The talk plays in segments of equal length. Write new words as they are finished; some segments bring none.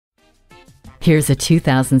Here's a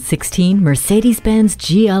 2016 Mercedes-Benz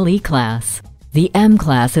GLE class. The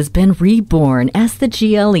M-Class has been reborn as the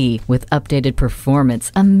GLE with updated performance,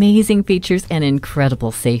 amazing features, and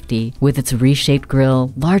incredible safety. With its reshaped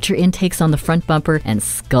grille, larger intakes on the front bumper, and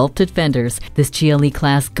sculpted fenders, this GLE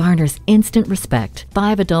class garners instant respect.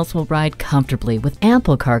 5 adults will ride comfortably with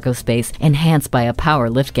ample cargo space enhanced by a power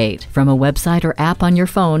liftgate. From a website or app on your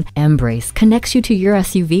phone, M-Brace connects you to your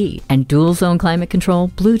SUV, and dual-zone climate control,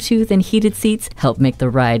 Bluetooth, and heated seats help make the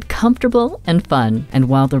ride comfortable and fun. And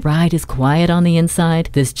while the ride is quiet on the inside,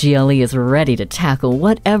 this GLE is ready to tackle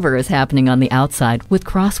whatever is happening on the outside with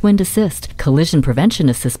crosswind assist, collision prevention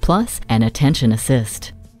assist plus, and attention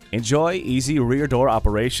assist. Enjoy easy rear door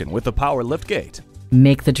operation with the power liftgate.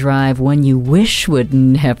 Make the drive one you wish would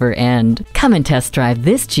never end. Come and test drive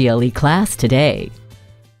this GLE class today.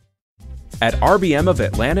 At RBM of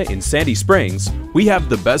Atlanta in Sandy Springs, we have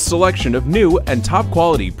the best selection of new and top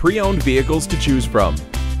quality pre-owned vehicles to choose from.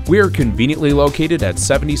 We are conveniently located at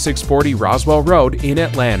 7640 Roswell Road in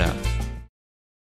Atlanta.